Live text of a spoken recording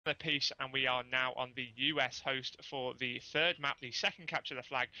apiece, and we are now on the US host for the third map, the second capture the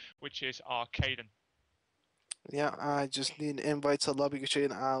flag, which is Arcaden. Yeah, I just need an invite to lobby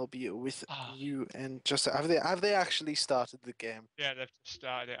chain. I'll be with you. And just have they actually started the game? Yeah, they've just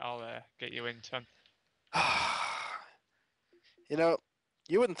started it. I'll get you in, Tom. You know,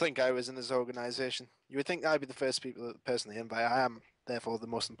 you wouldn't think I was in this organization. You would think I'd be the first person they invite. I am, therefore, the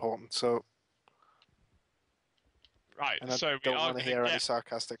most important. So, right. and I so we don't are want to hear any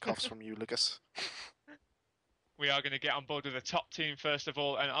sarcastic coughs from you, Lucas. We are going to get on board with the top team first of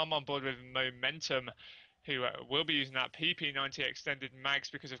all, and I'm on board with Momentum, who will be using that PP90 extended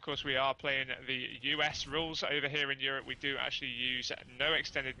mags because, of course, we are playing the US rules. Over here in Europe, we do actually use no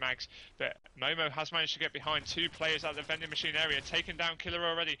extended mags, but Momo has managed to get behind two players at the vending machine area, taken down Killer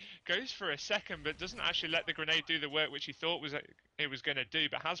already, goes for a second, but doesn't actually let the grenade do the work which he thought it was going to do,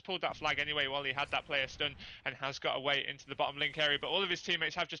 but has pulled that flag anyway while he had that player stunned and has got away into the bottom link area. But all of his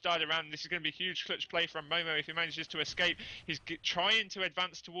teammates have just died around. This is going to be a huge clutch play from Momo if he manages to escape. He's trying to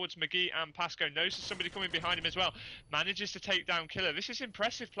advance towards McGee and Pasco. Knows there's somebody coming behind him as well. Manages to take down Killer. This is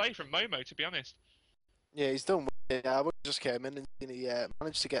impressive play from Momo, to be honest. Yeah, he's done. I just came in and he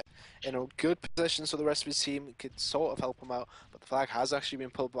managed to get in a good position so the rest of his team could sort of help him out. But the flag has actually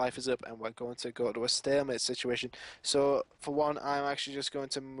been pulled by FizzUp, and we're going to go to a stalemate situation. So, for one, I'm actually just going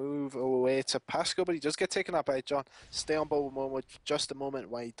to move away to Pasco, but he does get taken out by John. Stay on board with Momo just a moment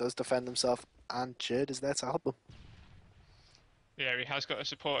while he does defend himself, and Jade is there to help him. Yeah, he has got the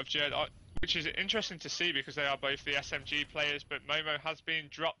support of Jade, which is interesting to see because they are both the SMG players, but Momo has been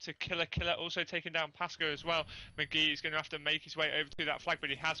dropped to Killer, also taking down Pasco as well. McGee is going to have to make his way over to that flag, but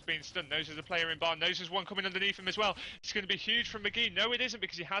he has been stunned. Knows there's a player in bar, knows there's one coming underneath him as well. It's going to be huge from McGee. No, it isn't,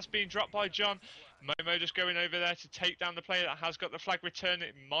 because he has been dropped by John. Momo just going over there to take down the player that has got the flag return.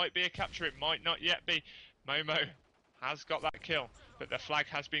 It might be a capture, it might not yet be. Momo has got that kill, but the flag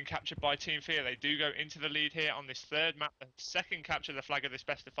has been captured by Team FeaR. They do go into the lead here on this third map, the second capture of the flag of this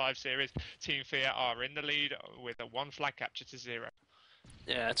best of 5 series. Team FeaR are in the lead with a 1 flag capture to 0.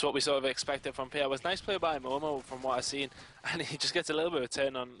 Yeah, it's what we sort of expected from FeaR. It was nice play by Momo from what I've seen, and he just gets a little bit of a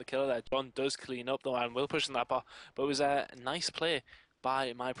turn on the killer there. John does clean up though and will push in that bar, but it was a nice play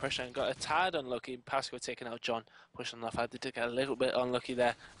by My Pressure and got a tad unlucky. Pasco taking out John, pushing off. They did get a little bit unlucky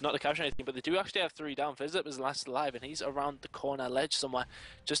there, not to capture anything, but they do actually have 3 down. FizzUp is last alive, and he's around the corner ledge somewhere,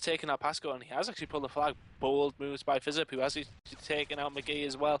 just taking out Pasco, and he has actually pulled the flag. Bold moves by FizzUp, who has taken out McGee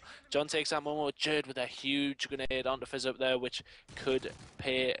as well. John takes out Momo. Jade with a huge grenade onto FizzUp there, which could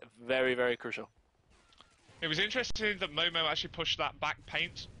pay very, very crucial. It was interesting that Momo actually pushed that back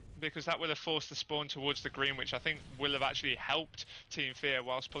paint, because that would have forced the spawn towards the green, which I think will have actually helped Team FeaR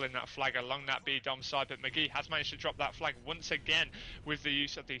whilst pulling that flag along that B-Dom side. But McGee has managed to drop that flag once again with the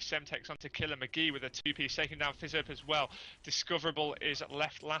use of the Semtex onto Killer. McGee with a 2-piece taking down FizzUp as well. Discoverable is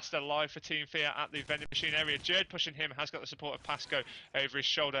left last alive for Team FeaR at the vending machine area. Jade pushing him, has got the support of Pasco over his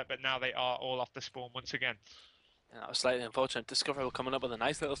shoulder, but now they are all off the spawn once again. And that was slightly unfortunate. Discoverable coming up with a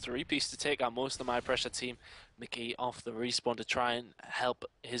nice little 3-piece to take out most of the My Pressure team. McGee off the respawn to try and help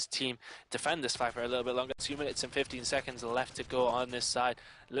his team defend this flag for a little bit longer. 2 minutes and 15 seconds left to go on this side.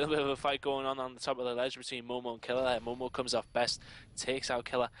 A little bit of a fight going on the top of the ledge between Momo and Killer. Momo comes off best, takes out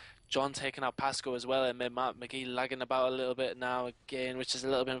Killer. John taking out Pasco as well in mid-map. McGee lagging about a little bit now again, which is a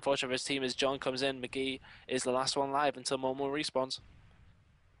little bit unfortunate for his team as John comes in. McGee is the last one live until Momo respawns.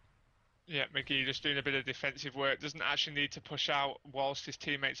 Yeah, McGee just doing a bit of defensive work. Doesn't actually need to push out whilst his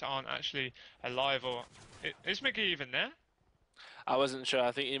teammates aren't actually alive. Or is McGee even there? I wasn't sure.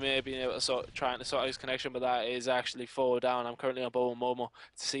 I think he may have been able to trying to sort out his connection, but that is actually 4 down. I'm currently on board with Momo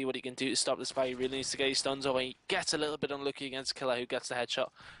to see what he can do to stop this fight. He really needs to get his stuns over. He gets a little bit unlucky against Killer, who gets the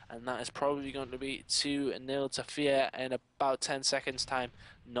headshot, and that is probably going to be 2-0 to FeaR in about 10 seconds time.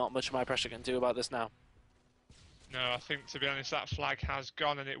 Not much My Pressure can do about this now. No, I think, to be honest, that flag has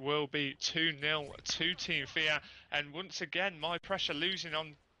gone, and it will be 2-0 to Team FeaR. And once again, My Pressure losing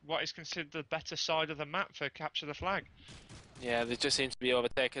on what is considered the better side of the map for capture the flag. Yeah, they just seem to be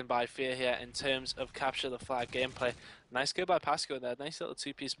overtaken by FeaR here in terms of capture the flag gameplay. Nice kill by Pasco there, nice little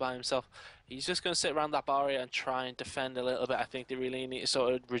 2-piece by himself. He's just going to sit around that bar area and try and defend a little bit. I think they really need to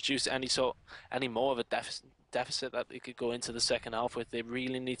sort of reduce any more of a deficit that they could go into the second half with. They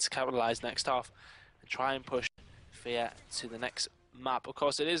really need to capitalise next half and try and push FeaR to the next map. Of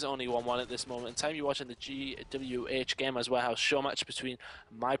course, it is only 1-1 at this moment in time. You're watching the GWH Gamers Warehouse show match between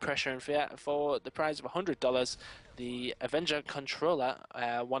My Pressure and FeaR for the prize of $100. the Avenger controller,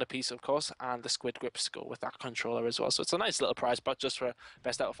 one apiece, of course, and the Squid Grips go with that controller as well. So it's a nice little prize, but just for a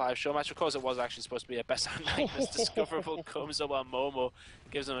best out of 5 show match. Of course, it was actually supposed to be a best out of 9. This discoverable comes up on Momo,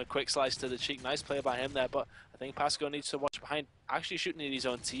 gives him a quick slice to the cheek. Nice play by him there, but I think Pasco needs to watch behind. Actually shooting at his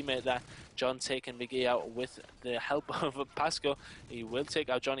own teammate there. John taking McGee out with the help of Pasco. He will take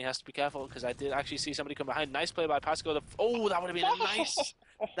out John. He has to be careful because I did actually see somebody come behind. Nice play by Pasco. Oh, that would have been a nice.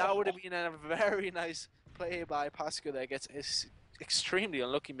 That would have been a very nice play by Pasco there. Gets extremely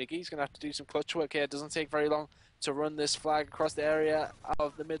unlucky. McGee's going to have to do some clutch work here. It doesn't take very long to run this flag across the area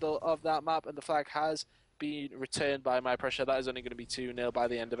of the middle of that map, and the flag has been returned by My Pressure. That is only going to be 2-0 by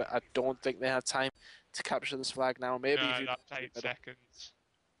the end of it. I don't think they have time to capture this flag now. Maybe no, if you that's 8 seconds.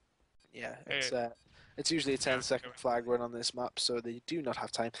 Yeah, it's usually a 10-second flag run on this map, so they do not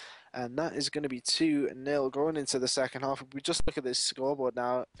have time. And that is going to be 2-0 going into the second half. If we just look at this scoreboard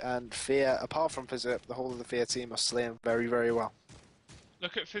now, and FeaR, apart from FizzUp, the whole of the FeaR team are slaying very, very well.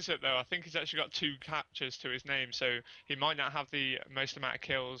 Look at FizzUp though, I think he's actually got 2 captures to his name, so he might not have the most amount of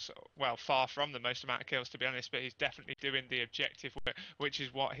kills, well, far from the most amount of kills to be honest, but he's definitely doing the objective work, which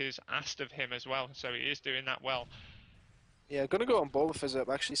is what is asked of him as well, so he is doing that well. Yeah, going to go on board with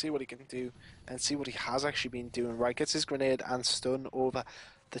FizzUp, actually see what he can do, and see what he has actually been doing. Right, gets his grenade and stun over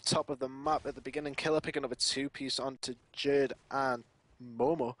the top of the map at the beginning. Killer picking up a 2-piece onto Jerd and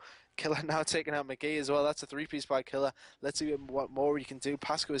Momo. Killer now taking out McGee as well. That's a 3-piece by Killer. Let's see what more he can do.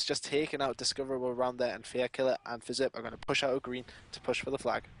 Pasco is just taking out Discoverable around there, and FeaR, Killer and FizzUp are going to push out a green to push for the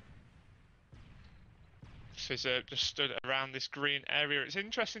flag. FizzUp just stood around this green area. It's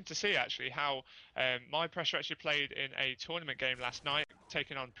interesting to see actually how My Pressure actually played in a tournament game last night,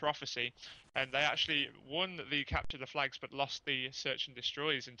 taking on Prophecy, and they actually won the capture the flags but lost the search and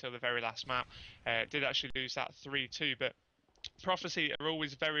destroys until the very last map. Did actually lose that 3-2, but Prophecy are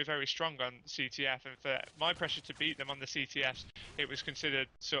always very, very strong on CTF, and for My Pressure to beat them on the CTFs, it was considered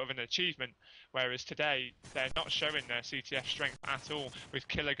sort of an achievement, whereas today they're not showing their CTF strength at all, with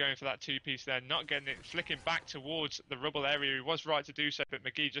Killer going for that 2-piece there, not getting it, flicking back towards the rubble area. He was right to do so, but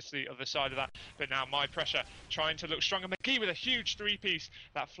McGee just the other side of that. But now My Pressure trying to look stronger. McGee with a huge 3-piece.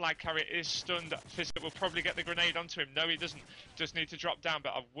 That flag carrier is stunned. FizzUp will probably get the grenade onto him. No, he doesn't. Just need to drop down,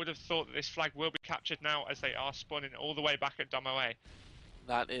 but I would have thought that this flag will be captured now as they are spawning all the way back at Dom away.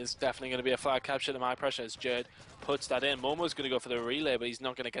 That is definitely going to be a flag capture to My Pressure as Jerd puts that in. Momo's going to go for the relay, but he's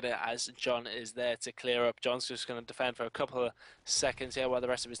not going to get it as John is there to clear up. John's just going to defend for a couple of seconds here while the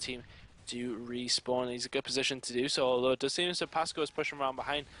rest of his team do respawn. He's in a good position to do so, although it does seem as if Pasco is pushing around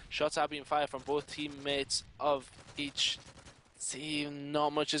behind. Shots are being fired from both teammates of each team.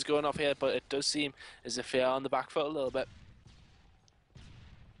 Not much is going off here, but it does seem as if they are on the back foot a little bit.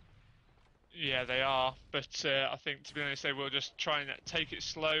 Yeah, they are, but I think, to be honest, they will just try and take it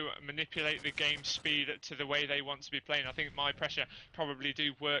slow, manipulate the game speed to the way they want to be playing. I think My Pressure probably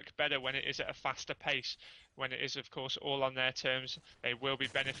do work better when it is at a faster pace. When it is, of course, all on their terms, they will be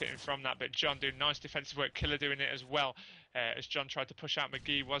benefiting from that. But John doing nice defensive work, Killer doing it as well, as John tried to push out.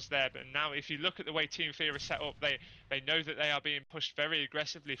 McGee was there, but now if you look at the way Team FeaR is set up, they know that they are being pushed very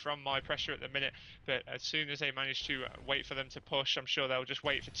aggressively from My Pressure at the minute. But as soon as they manage to wait for them to push, I'm sure they'll just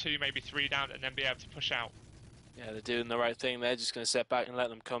wait for 2, maybe 3 down, and then be able to push out. Yeah, they're doing the right thing. They're just going to step back and let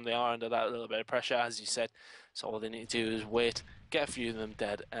them come. They are under that little bit of pressure, as you said. So all they need to do is wait, get a few of them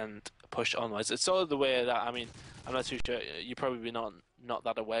dead, and push onwards. It's sort of the way that, I mean, I'm not too sure, you're probably not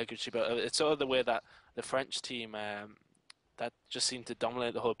that aware, Gucci, but it's sort of the way that the French team that just seemed to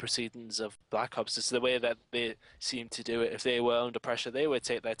dominate the whole proceedings of Black Ops. It's the way that they seem to do it. If they were under pressure, they would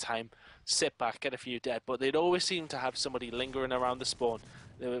take their time, sit back, get a few dead, but they'd always seem to have somebody lingering around the spawn.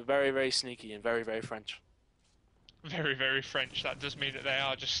 They were very, very sneaky and very, very French. Very, very French. That does mean that they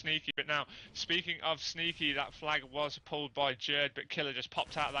are just sneaky. But now, speaking of sneaky, that flag was pulled by Jerd, but Killer just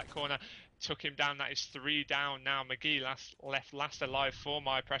popped out of that corner, took him down. That is 3 down now. McGee left last alive for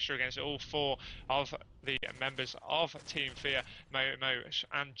My Pressure against all 4 of the members of Team FeaR. Mo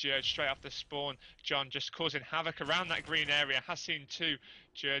and Jerd straight off the spawn. John just causing havoc around that green area. Has seen 2.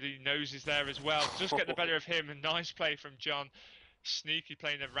 Jerd, he knows is there as well. Just get the better of him. A nice play from John. Sneaky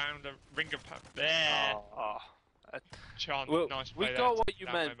playing around the ring of there. John, well, nice play we got there. what you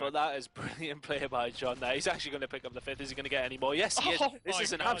meant, but that is brilliant play by John there. He's actually going to pick up the 5th. Is he going to get any more? Yes, he is. This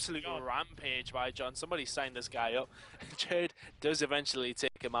is an absolute rampage by John. Somebody signed this guy up. Jerd does eventually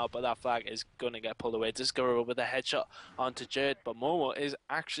take him out, but that flag is going to get pulled away. Discover with a headshot onto Jerd, but Momo is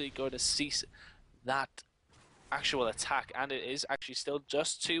actually going to cease that actual attack, and it is actually still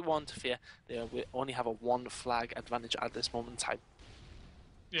just 2-1 to FeaR. They only have a 1 flag advantage at this moment in time.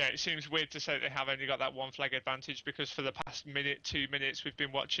 Yeah, it seems weird to say they have only got that 1 flag advantage, because for the past minute, 2 minutes, we've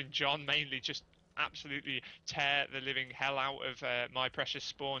been watching John mainly just absolutely tear the living hell out of My Precious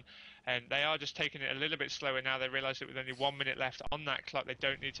Spawn, and they are just taking it a little bit slower now. They realise that with only 1 minute left on that clock, they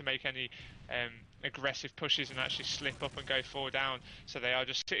don't need to make any aggressive pushes and actually slip up and go 4 down. So they are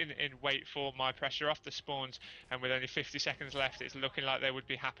just sitting in wait for My Pressure off the spawns, and with only 50 seconds left, it's looking like they would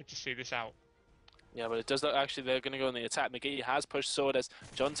be happy to see this out. Yeah, but it does look actually they're going to go in the attack. McGee has pushed Sword as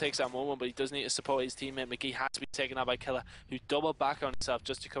John takes that moment, but he does need to support his teammate. McGee has to be taken out by Killer, who doubled back on himself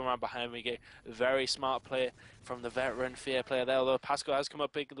just to come around behind McGee. Very smart play from the veteran FeaR player there, although Pascal has come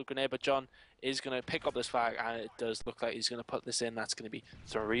up big with the grenade, but John is going to pick up this flag, and it does look like he's going to put this in. That's going to be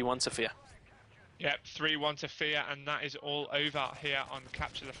 3-1 to FeaR. Yep, 3-1 to FeaR, and that is all over here on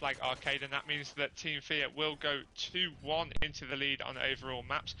Capture the Flag Arcade, and that means that Team FeaR will go 2-1 into the lead on overall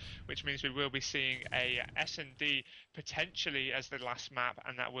maps, which means we will be seeing a S&D potentially as the last map,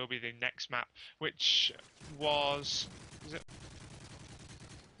 and that will be the next map, which was it?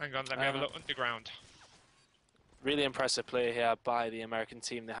 Hang on, let me have a look. Underground. Really impressive play here by the American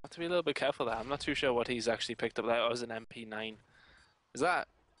team. They have to be a little bit careful there. I'm not too sure what he's actually picked up. That was an MP9. Is that...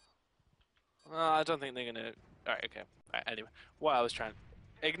 I don't think they're going to... Alright, okay. Alright, anyway, what I was trying...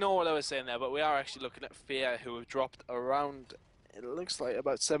 Ignore what I was saying there, but we are actually looking at FeaR, who have dropped around... It looks like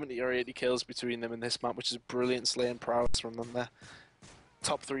about 70 or 80 kills between them in this map, which is brilliant slaying prowess from them there.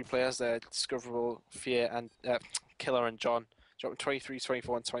 Top 3 players there, Discoverable, FeaR, and Killer and John. Dropping 23,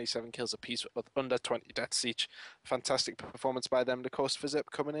 24, and 27 kills apiece with under 20 deaths each. Fantastic performance by them. Of course,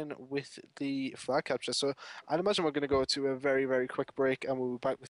 FizzUp coming in with the flag capture. So I'd imagine we're going to go to a very, very quick break, and we'll be back with